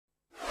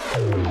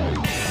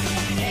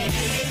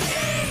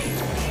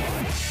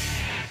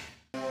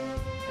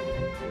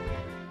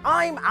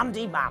I'm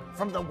Andy Mann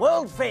from the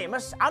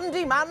world-famous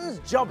Andy Mann's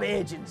Job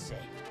Agency.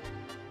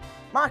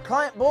 My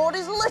client board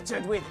is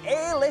littered with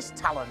A-list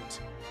talent.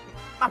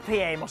 My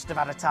PA must have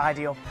had a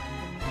tidy up.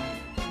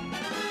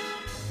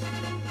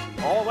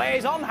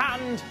 Always on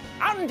hand,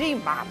 Andy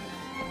Mann.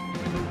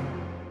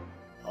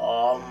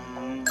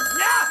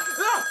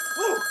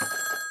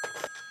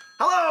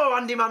 Hello,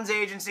 Andy Mann's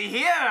agency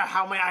here.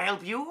 How may I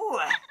help you?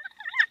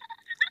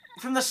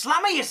 From the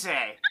Slammer, you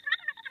say?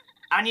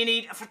 And you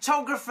need a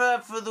photographer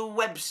for the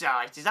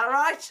website, is that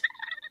right?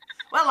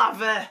 Well, I've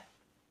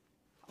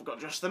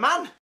got just the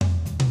man.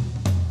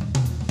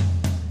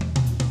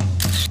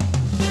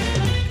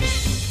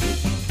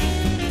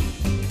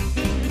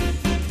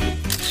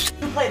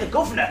 You play the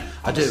governor.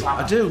 I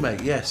do,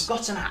 mate, yes. I've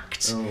got an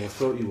act. Oh, I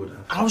thought you would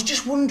have. I was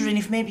just wondering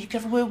if maybe you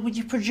could have a word with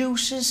your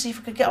producers, see if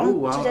we could get on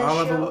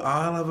today's show.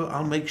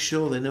 I'll make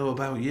sure they know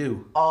about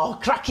you. Oh,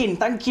 cracking,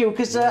 thank you,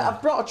 because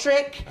I've brought a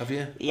trick. Have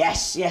you?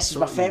 Yes, it's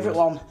my favourite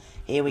one.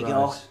 Here we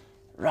go.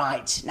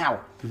 Right,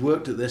 now. You've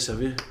worked at this,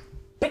 have you?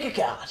 Pick a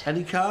card.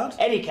 Any card?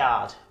 Any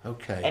card.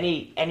 Okay.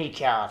 Any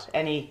card.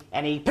 Any.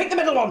 Pick the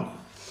middle one.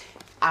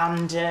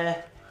 And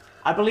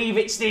I believe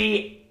it's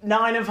the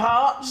 9 of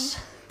hearts.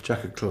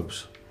 Jack of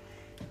clubs.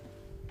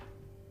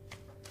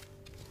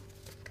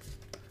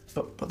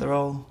 But they're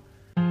all...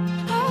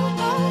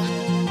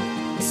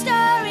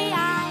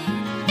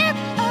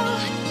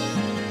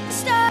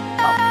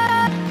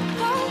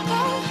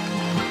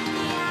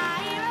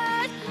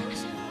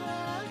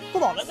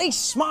 Come on, at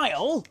least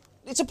smile.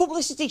 It's a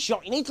publicity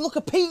shot. You need to look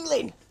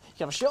appealing. You can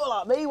have a show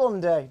like me one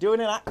day,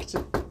 doing an act.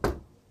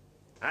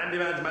 Andy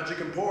Mann's Magic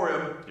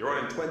Emporium, you're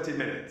on in 20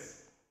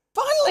 minutes.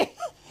 Finally!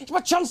 It's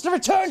my chance to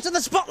return to the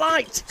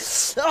spotlight.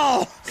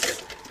 Oh,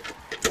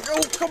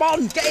 come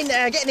on, get in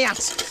there, get in the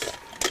act.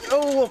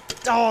 Oh,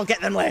 I'll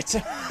get them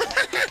later.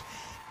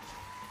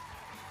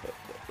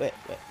 Wait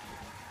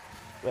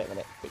a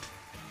minute.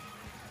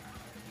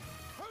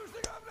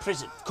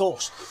 Prison, of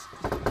course.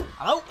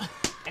 Hello?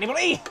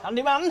 Anybody?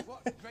 Andy Mann?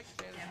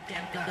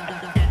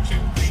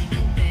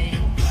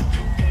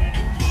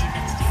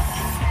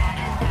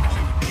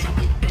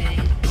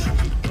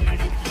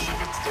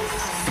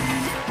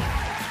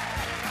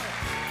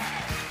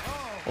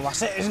 Well,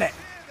 that's it, isn't it?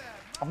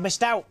 I've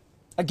missed out.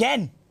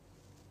 Again.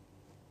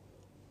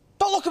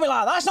 Don't look at me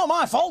like that, it's not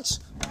my fault.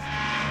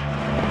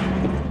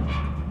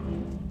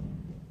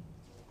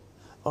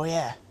 Oh,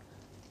 yeah.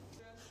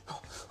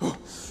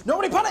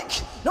 Nobody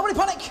panic! Nobody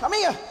panic! I'm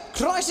here!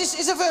 Crisis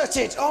is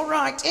averted! All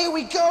right, here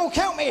we go,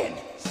 count me in!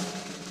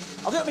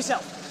 I'll do it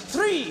myself.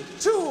 3,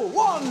 2,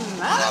 1,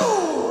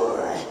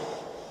 hello!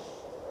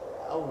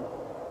 Oh.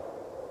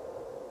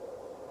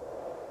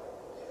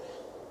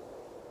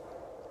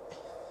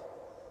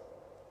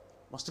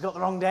 Must have got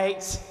the wrong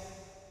date.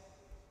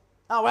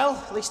 Ah well,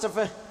 at least I've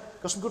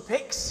got some good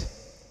pics.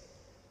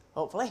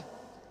 Hopefully.